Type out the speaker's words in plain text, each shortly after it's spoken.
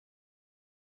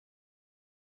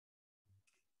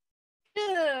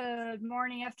Good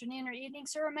morning, afternoon, or evening,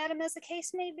 sir or madam, as the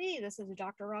case may be. This is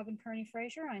Dr. Robin Kearney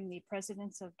Fraser. I'm the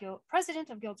president of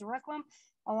Guilds of Requiem,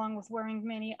 along with wearing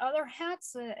many other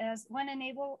hats as when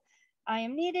enabled, I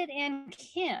am needed and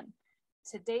can.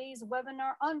 Today's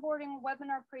onboarding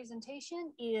webinar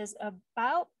presentation is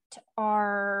about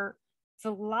our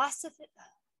philosophical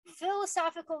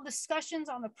discussions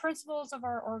on the principles of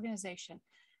our organization.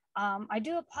 I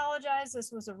do apologize.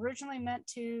 This was originally meant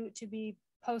to be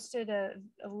posted a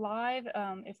live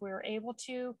if we were able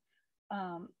to.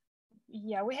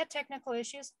 Yeah, we had technical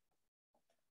issues.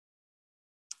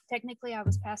 Technically, I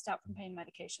was passed out from pain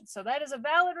medication. So that is a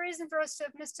valid reason for us to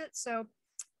have missed it. So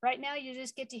right now you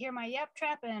just get to hear my yap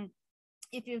trap. And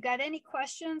if you've got any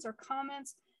questions or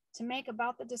comments to make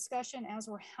about the discussion as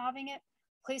we're having it,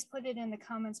 please put it in the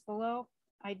comments below.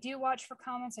 I do watch for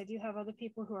comments. I do have other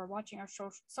people who are watching our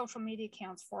social media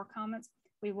accounts for comments.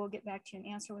 We will get back to you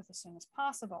and answer with as soon as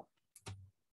possible.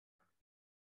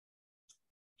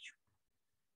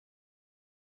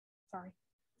 Sorry.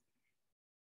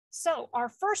 So our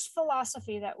first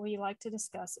philosophy that we like to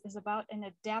discuss is about an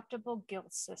adaptable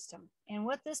guild system. And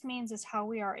what this means is how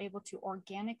we are able to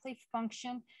organically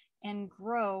function and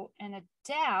grow and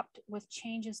adapt with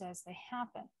changes as they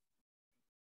happen.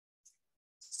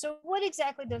 So what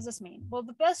exactly does this mean? Well,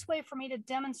 the best way for me to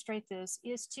demonstrate this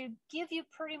is to give you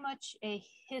pretty much a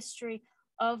history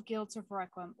of Guilds of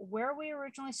Requiem, where we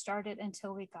originally started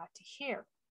until we got to here.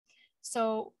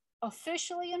 So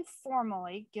officially and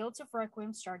formally, Guilds of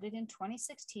Requiem started in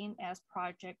 2016 as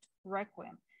Project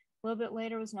Requiem. A little bit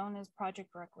later, it was known as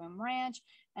Project Requiem Ranch,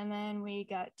 and then we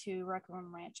got to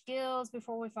Requiem Ranch Guilds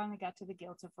before we finally got to the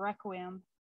Guilds of Requiem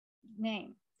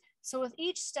name. So with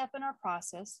each step in our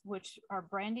process, which our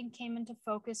branding came into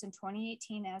focus in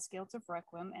 2018 as Guilds of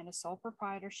Requiem and a sole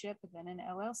proprietorship, then an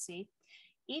LLC,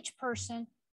 each person,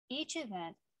 each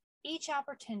event, each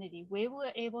opportunity, we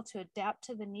were able to adapt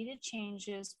to the needed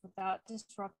changes without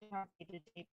disrupting our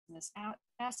day-to-day business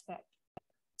aspect.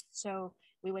 So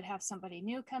we would have somebody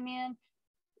new come in.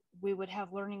 We would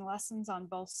have learning lessons on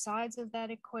both sides of that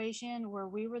equation where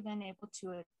we were then able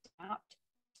to adapt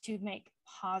to make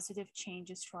positive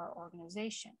changes to our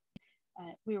organization.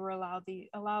 We were allowed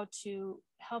to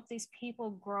help these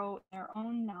people grow their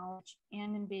own knowledge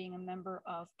and in being a member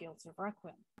of Guilds of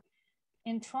Requiem.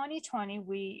 In 2020,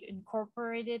 we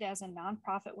incorporated as a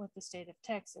nonprofit with the state of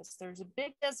Texas. There's a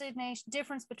big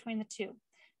difference between the two.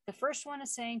 The first one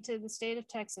is saying to the state of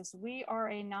Texas, we are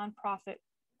a nonprofit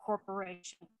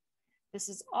corporation. This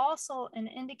is also an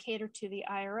indicator to the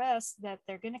IRS that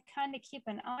they're going to kind of keep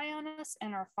an eye on us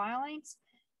and our filings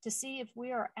to see if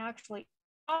we are actually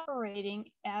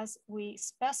operating as we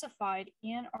specified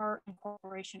in our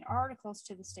incorporation articles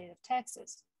to the state of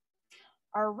Texas.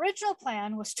 Our original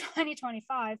plan was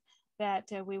 2025 that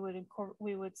we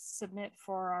would submit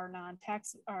for our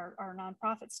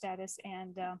nonprofit status,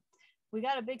 and we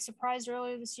got a big surprise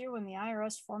earlier this year when the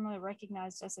IRS formally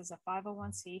recognized us as a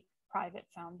 501c private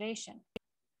foundation.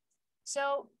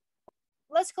 So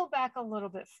let's go back a little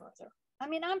bit further. I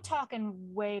mean, I'm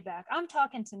talking way back. I'm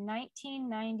talking to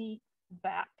 1990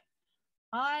 back.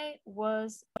 I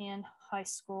was in high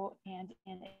school and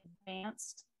in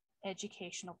advanced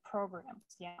educational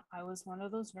programs. Yeah, I was one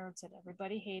of those nerds that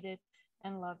everybody hated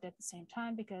and loved at the same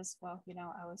time because, well, you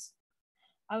know,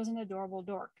 I was an adorable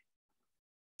dork.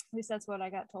 At least that's what I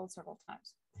got told several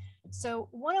times. So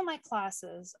one of my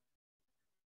classes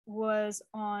was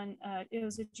on, it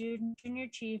was a junior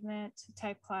achievement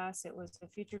type class. It was the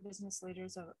Future Business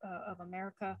Leaders of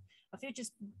America, a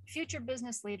future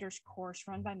business leaders course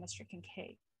run by Mr.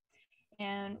 Kincaid.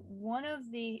 And one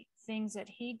of the things that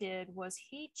he did was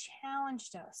he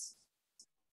challenged us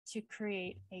to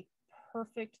create a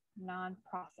perfect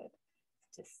nonprofit,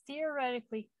 to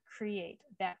theoretically create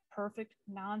that perfect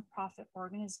nonprofit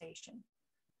organization.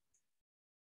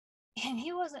 And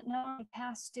he wasn't known to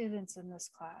pass students in this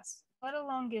class, let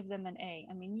alone give them an A.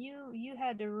 I mean, you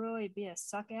had to really be a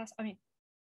suck ass. I mean,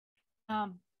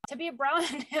 to be a brown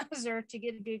noser to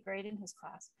get a good grade in his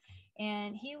class.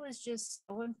 And he was just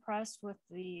so impressed with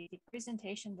the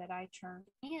presentation that I turned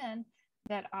in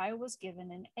that I was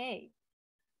given an A.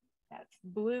 That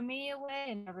blew me away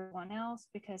and everyone else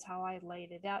because how I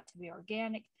laid it out to be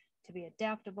organic, to be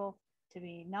adaptable, to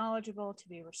be knowledgeable, to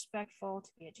be respectful, to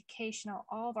be educational,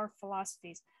 all of our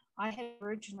philosophies. I had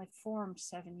originally formed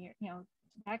 7 years,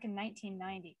 back in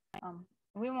 1990.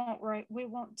 We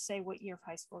won't say what year of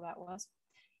high school that was.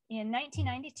 In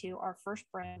 1992, our first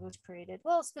brand was created,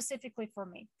 well, specifically for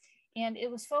me, and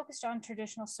it was focused on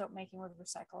traditional soap making with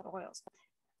recycled oils.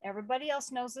 Everybody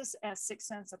else knows this as Sixth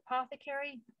Sense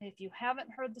Apothecary. If you haven't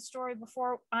heard the story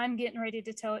before, I'm getting ready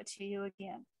to tell it to you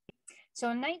again. So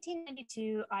in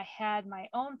 1992, I had my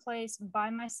own place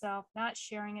by myself, not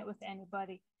sharing it with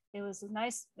anybody. It was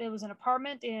an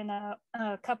apartment in a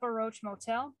Cuppa Roach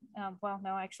motel. Well,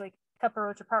 no, actually, Cuppa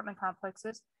Roach apartment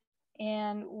complexes.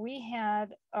 And we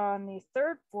had on the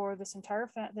third floor, this entire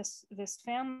this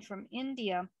family from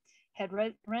India had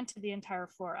rented the entire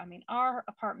floor. I mean, our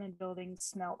apartment building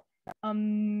smelled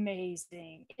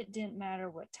amazing. It didn't matter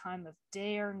what time of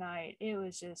day or night. It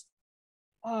was just,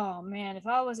 oh man, if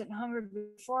I wasn't hungry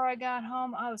before I got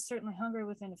home, I was certainly hungry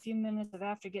within a few minutes of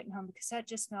after getting home, because that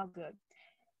just smelled good.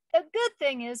 The good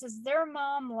thing is their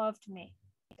mom loved me.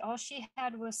 All she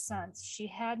had was sons. She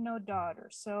had no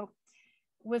daughters. So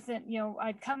within,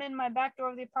 I'd come in my back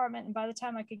door of the apartment, and by the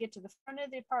time I could get to the front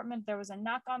of the apartment, there was a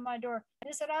knock on my door.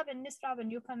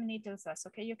 Nisrabin, you come and eat with us.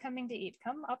 Okay, you're coming to eat.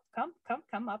 Come up,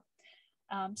 come up.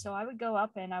 So I would go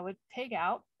up and I would pig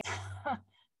out.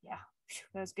 Yeah,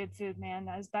 that was good food, man.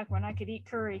 That was back when I could eat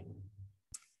curry.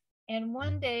 And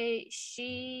one day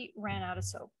she ran out of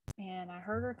soap, and I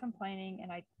heard her complaining,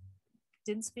 and I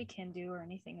didn't speak Hindu or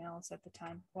anything else at the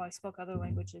time. Well, I spoke other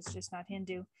languages, just not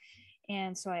Hindu.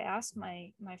 And so I asked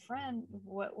my friend,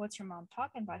 what's your mom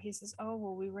talking about? He says, oh,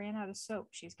 well, we ran out of soap.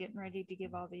 She's getting ready to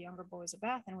give all the younger boys a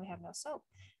bath, and we have no soap.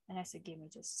 And I said, give me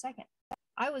just a second.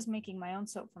 I was making my own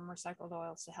soap from recycled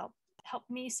oils to help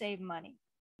me save money.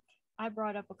 I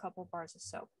brought up a couple bars of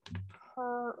soap.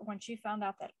 When she found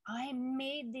out that I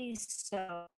made these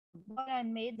soap, what I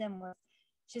made them with,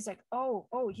 she's like,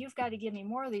 oh, you've got to give me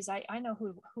more of these. I know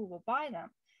who will buy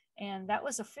them. And that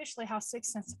was officially how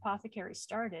Sixth Sense Apothecary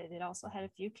started. It also had a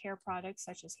few care products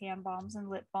such as hand balms and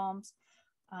lip balms.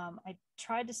 I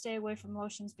tried to stay away from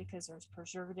lotions because there's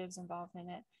preservatives involved in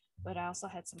it, but I also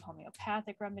had some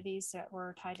homeopathic remedies that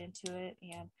were tied into it.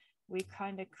 And we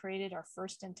kind of created our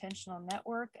first intentional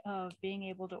network of being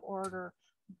able to order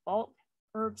bulk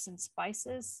herbs and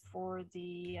spices for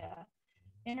the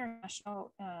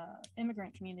international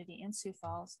immigrant community in Sioux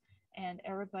Falls. And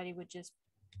everybody would just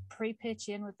pre-pitch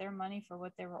in with their money for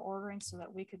what they were ordering so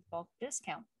that we could bulk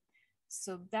discount.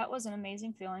 So that was an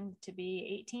amazing feeling to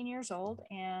be 18 years old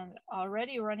and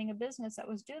already running a business that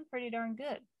was doing pretty darn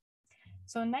good.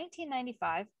 So in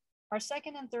 1995, our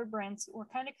second and third brands were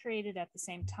kind of created at the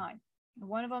same time.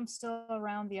 One of them still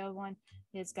around, the other one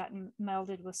has gotten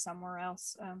melded with somewhere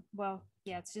else.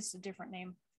 It's just a different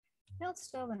name. No, it's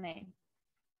still the name.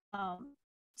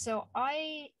 So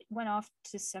I went off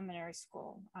to seminary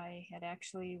school. I had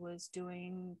actually was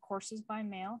doing courses by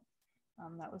mail.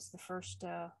 That was the first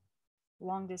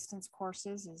long distance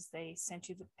courses. Is they sent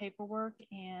you the paperwork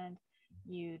and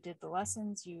you did the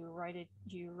lessons. You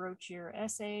wrote your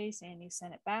essays and you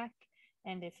sent it back.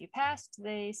 And if you passed,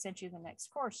 they sent you the next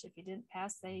course. If you didn't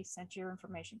pass, they sent your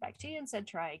information back to you and said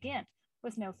try again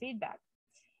with no feedback.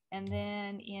 And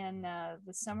then in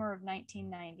the summer of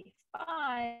 1995,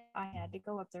 I had to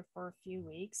go up there for a few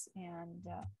weeks and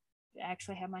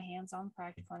actually have my hands on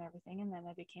practical and everything. And then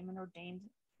I became an ordained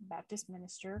Baptist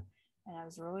minister. And I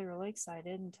was really, really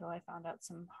excited until I found out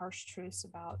some harsh truths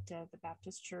about the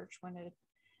Baptist church when it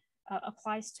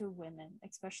applies to women,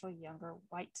 especially younger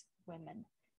white women,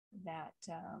 that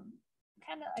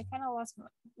I kind of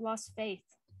lost faith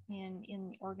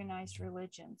in organized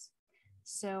religions.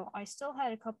 So I still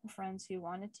had a couple friends who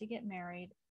wanted to get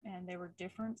married, and they were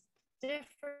different.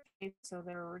 So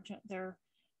they're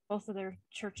both of their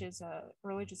churches,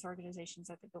 religious organizations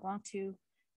that they belong to,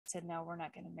 said, no, we're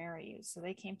not going to marry you. So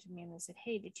they came to me and they said,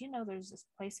 hey, did you know there's this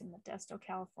place in Modesto,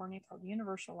 California called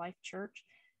Universal Life Church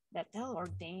that they'll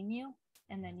ordain you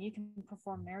and then you can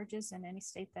perform marriages in any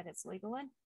state that it's legal in?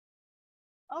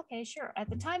 Okay, sure. At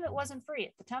the time, it wasn't free.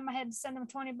 At the time, I had to send them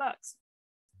 $20,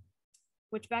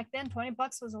 which back then,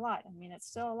 $20 was a lot. I mean, it's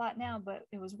still a lot now, but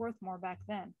it was worth more back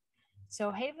then. So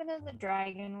Haven of the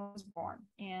Dragon was born,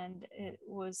 and it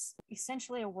was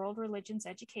essentially a world religions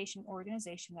education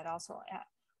organization that also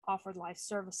offered life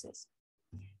services.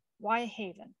 Why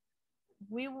Haven?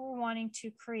 We were wanting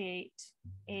to create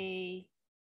a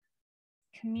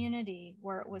community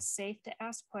where it was safe to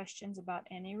ask questions about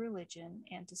any religion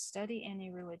and to study any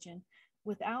religion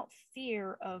without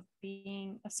fear of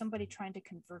being somebody trying to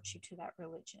convert you to that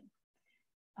religion.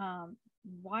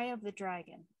 Why of the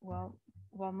dragon? Well,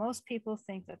 most people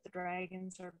think that the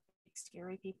dragons are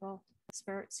scary people,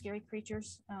 scary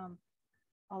creatures.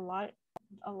 A lot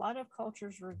of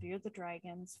cultures revere the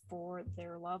dragons for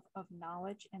their love of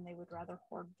knowledge, and they would rather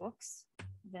hoard books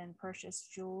than precious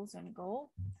jewels and gold.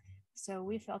 So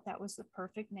we felt that was the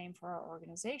perfect name for our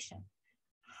organization.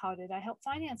 how did I help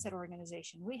finance that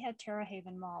organization? We had Terra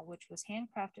Haven Mall, which was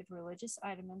handcrafted religious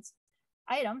items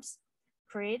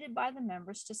created by the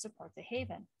members to support the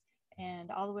Haven.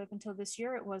 And all the way up until this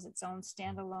year, it was its own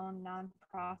standalone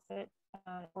nonprofit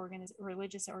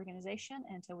religious organization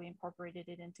until we incorporated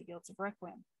it into Guilds of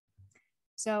Requiem.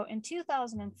 So in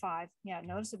 2005, yeah,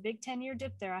 notice a big 10-year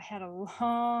dip there. I had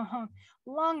a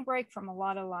long break from a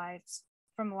lot of lives,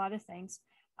 from a lot of things.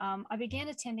 I began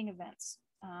attending events.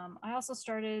 I also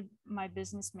started my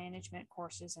business management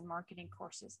courses and marketing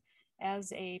courses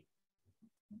as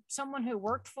someone who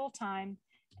worked full time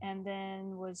and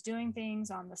then was doing things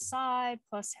on the side,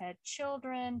 plus had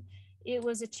children. It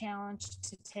was a challenge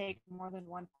to take more than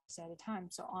one course at a time.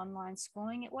 So online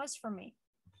schooling, it was for me.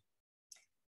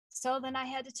 So then I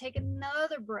had to take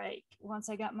another break once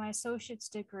I got my associate's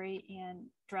degree in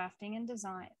drafting and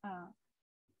design,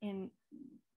 in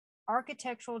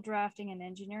architectural drafting and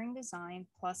engineering design.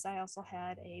 Plus I also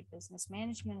had a business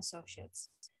management associate's.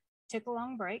 Took a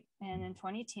long break, and in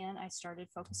 2010, I started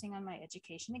focusing on my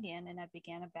education again, and I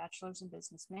began a bachelor's in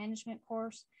business management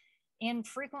course and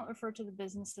frequently referred to the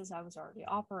businesses I was already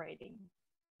operating.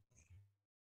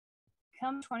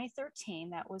 Come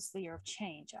 2013, that was the year of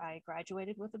change. I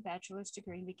graduated with a bachelor's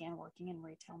degree and began working in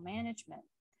retail management.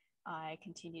 I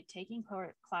continued taking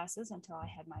classes until I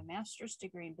had my master's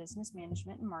degree in business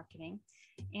management and marketing,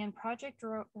 and Project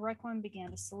Requiem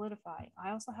began to solidify. I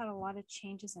also had a lot of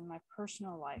changes in my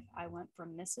personal life. I went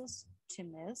from Mrs. to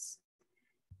Miss,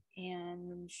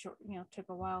 and took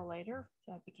a while later,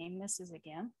 I became Mrs.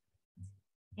 again.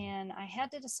 And I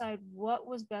had to decide what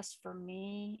was best for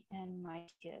me and my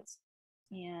kids.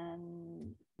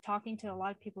 And talking to a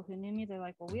lot of people who knew me, they're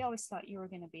like, well, we always thought you were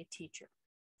going to be a teacher.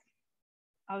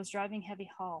 I was driving heavy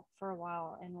haul for a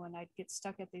while, and when I'd get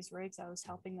stuck at these rigs, I was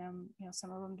helping them,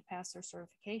 some of them to pass their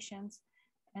certifications,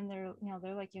 and they're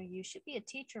like, you should be a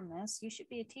teacher, miss. You should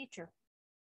be a teacher.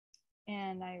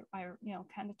 And I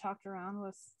kind of talked around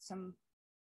with some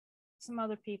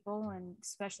other people, and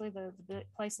especially the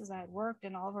places I had worked,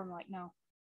 and all of them were like, no,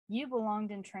 you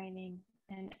belonged in training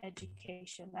and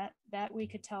education. That we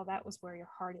could tell that was where your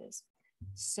heart is.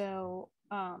 So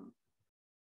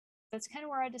that's kind of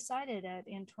where I decided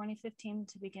in 2015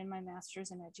 to begin my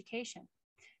master's in education.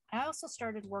 I also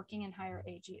started working in higher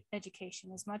education.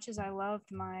 As much as I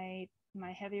loved my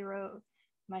heavy road,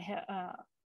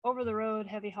 over the road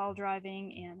heavy haul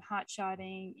driving and hot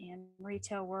shotting and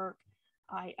retail work,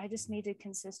 I just needed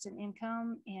consistent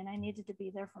income, and I needed to be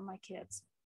there for my kids.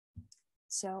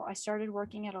 So I started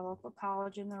working at a local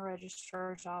college in the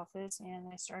registrar's office, and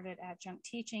I started adjunct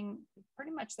teaching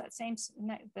pretty much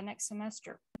the next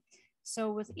semester.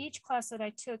 So with each class that I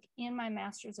took in my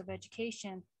Master's of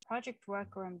Education, Project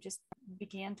Requiem just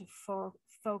began to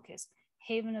focus.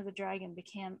 Haven of the Dragon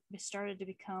started to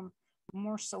become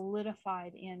more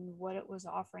solidified in what it was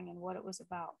offering and what it was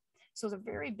about. So it was a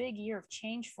very big year of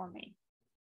change for me.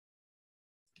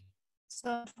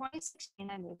 So in 2016,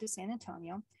 I moved to San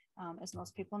Antonio. As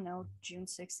most people know, June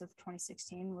 6th of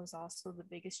 2016 was also the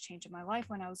biggest change in my life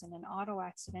when I was in an auto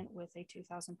accident with a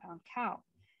 2,000-pound cow.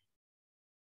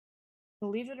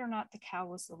 Believe it or not, the cow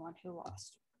was the one who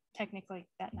lost. Technically,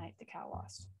 that night, the cow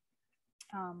lost.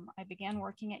 I began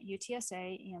working at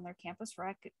UTSA in their campus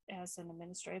rec as an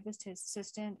administrative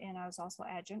assistant, and I was also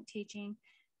adjunct teaching.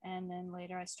 And then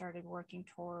later I started working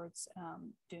towards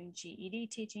doing GED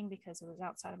teaching because it was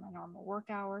outside of my normal work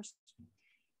hours.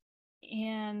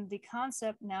 And the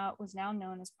concept was now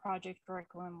known as Project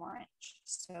Requiem Ranch.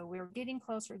 So we were getting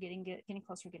closer, getting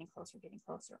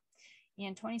closer.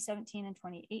 In 2017 and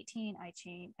 2018,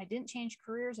 I didn't change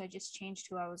careers. I just changed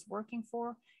who I was working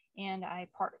for. And I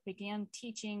began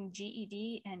teaching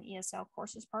GED and ESL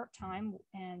courses part-time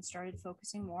and started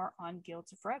focusing more on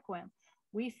Guilds of Requiem.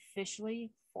 We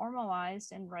officially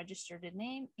formalized and registered a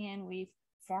name, and we've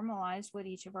formalized what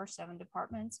each of our 7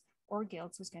 departments or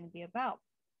guilds was going to be about.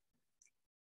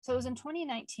 So it was in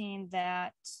 2019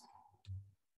 that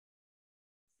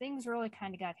things really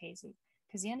kind of got hazy,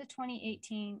 because the end of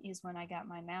 2018 is when I got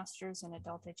my master's in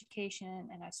adult education,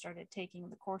 and I started taking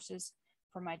the courses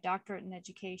for my doctorate in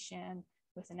education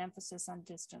with an emphasis on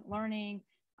distant learning.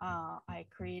 I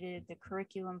created the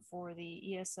curriculum for the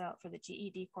ESL, for the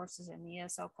GED courses and the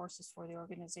ESL courses for the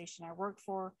organization I worked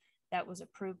for. That was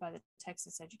approved by the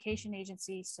Texas Education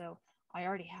Agency. So I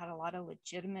already had a lot of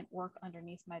legitimate work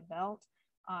underneath my belt.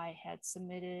 I had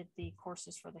submitted the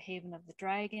courses for the Haven of the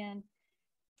Dragon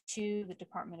to the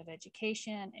Department of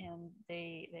Education, and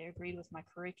they agreed with my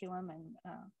curriculum. And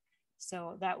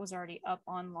so that was already up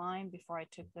online before I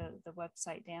took the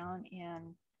website down.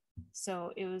 And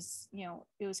So it was,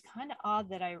 it was kind of odd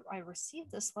that I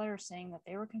received this letter saying that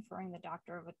they were conferring the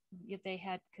doctor of, they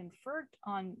had conferred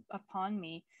upon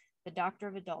me the doctor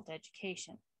of adult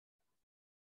education.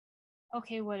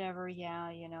 Okay, whatever.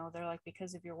 Yeah, they're like,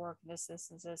 because of your work, this,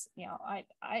 and this,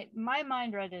 my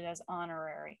mind read it as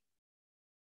honorary.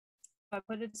 I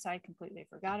put it aside completely,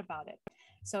 forgot about it.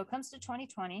 So it comes to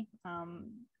 2020,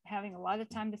 having a lot of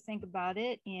time to think about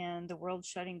it and the world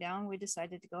shutting down, we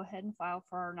decided to go ahead and file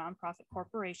for our nonprofit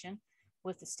corporation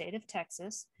with the state of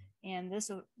Texas. And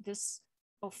this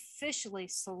officially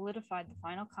solidified the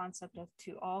final concept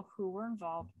to all who were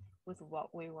involved with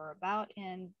what we were about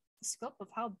and the scope of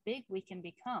how big we can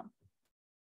become.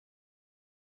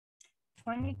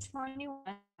 2021,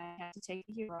 I had to take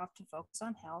a year off to focus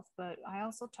on health, but I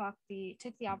also took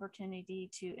the opportunity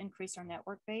to increase our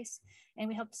network base, and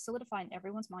we helped solidify in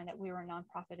everyone's mind that we were a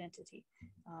nonprofit entity.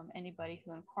 Anybody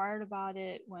who inquired about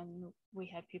it, when we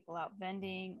had people out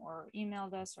vending or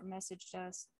emailed us or messaged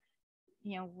us,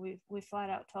 we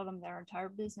flat out told them their entire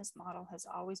business model has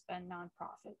always been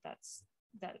nonprofit.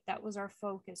 That was our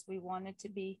focus. We wanted to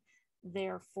be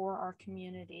there for our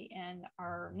community and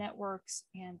our networks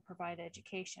and provide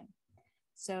education.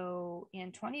 So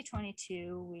in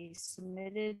 2022, we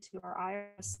submitted to our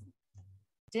IRS.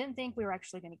 Didn't think we were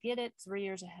actually going to get it 3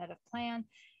 years ahead of plan.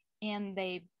 And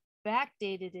they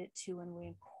backdated it to when we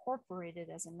incorporated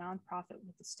as a nonprofit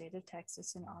with the state of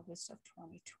Texas in August of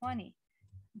 2020.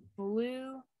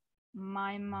 Blew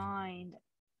my mind.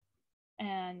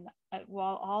 And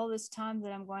while all this time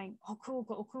that I'm going, oh,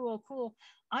 cool,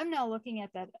 I'm now looking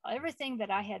at that, everything that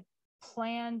I had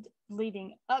planned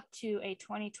leading up to a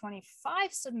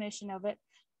 2025 submission of it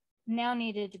now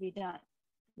needed to be done.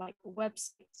 Like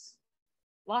websites,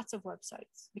 lots of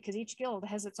websites, because each guild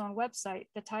has its own website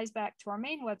that ties back to our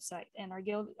main website, and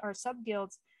our sub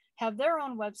guilds have their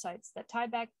own websites that tie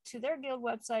back to their guild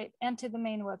website and to the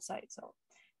main website. So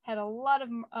had a lot of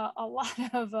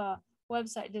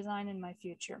website design in my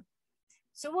future.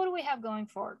 So what do we have going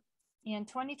forward? In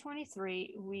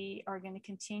 2023, we are going to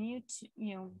continue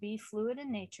to be fluid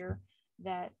in nature.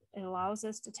 That allows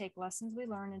us to take lessons we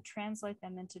learn and translate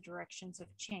them into directions of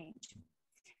change.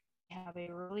 We have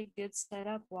a really good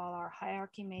setup. While our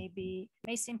hierarchy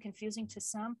may seem confusing to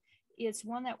some, it's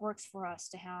one that works for us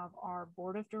to have our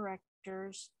board of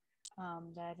directors.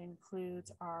 That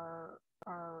includes our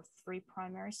 3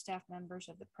 primary staff members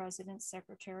of the president,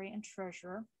 secretary, and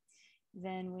treasurer.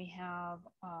 Then we have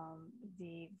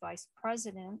the vice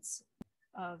presidents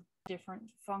of different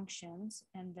functions.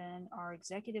 And then our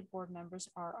executive board members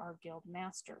are our guild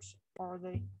masters or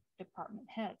the department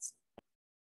heads.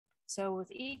 So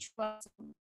with each person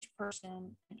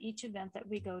and each event that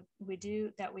we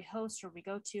host or we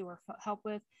go to or help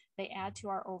with, they add to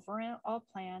our overall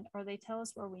plan, or they tell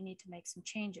us where we need to make some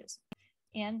changes.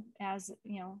 And as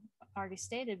already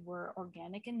stated, we're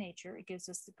organic in nature. It gives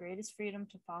us the greatest freedom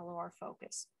to follow our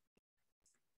focus.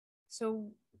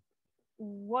 So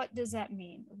what does that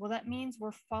mean? Well, that means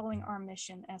we're following our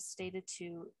mission as stated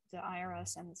to the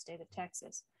IRS and the state of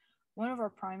Texas. One of our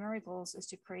primary goals is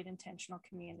to create intentional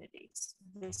communities.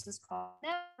 This is called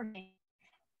networking,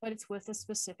 but it's with a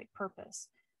specific purpose.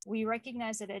 We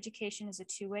recognize that education is a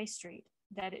two-way street,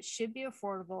 that it should be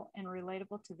affordable and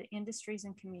relatable to the industries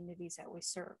and communities that we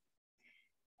serve.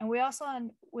 And we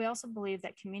also believe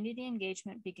that community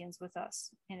engagement begins with us,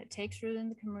 and it takes root in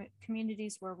the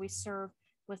communities where we serve,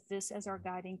 with this as our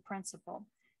guiding principle.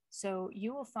 So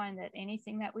you will find that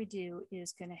anything that we do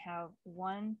is going to have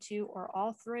 1, 2, or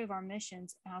all 3 of our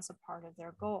missions as a part of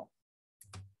their goal.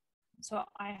 So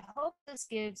I hope this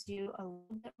gives you a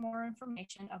little bit more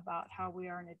information about how we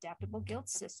are an adaptable guild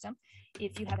system.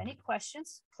 If you have any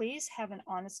questions, please have an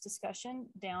honest discussion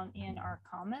down in our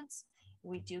comments.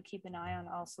 We do keep an eye on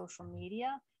all social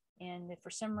media. And if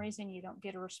for some reason you don't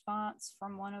get a response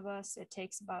from one of us, it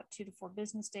takes about 2 to 4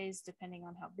 business days, depending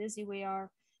on how busy we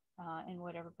are and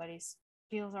what everybody's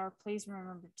feels are. Please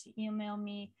remember to email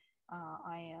me.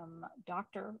 I am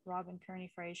Dr. Robin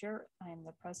Kearney Frazier. I am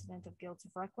the president of Guilds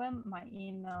of Requiem. My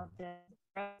email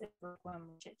address is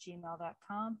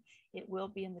requiem@gmail.com. It will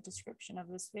be in the description of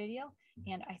this video.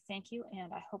 And I thank you,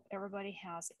 and I hope everybody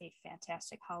has a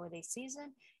fantastic holiday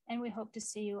season. And we hope to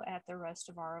see you at the rest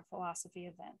of our philosophy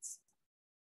events.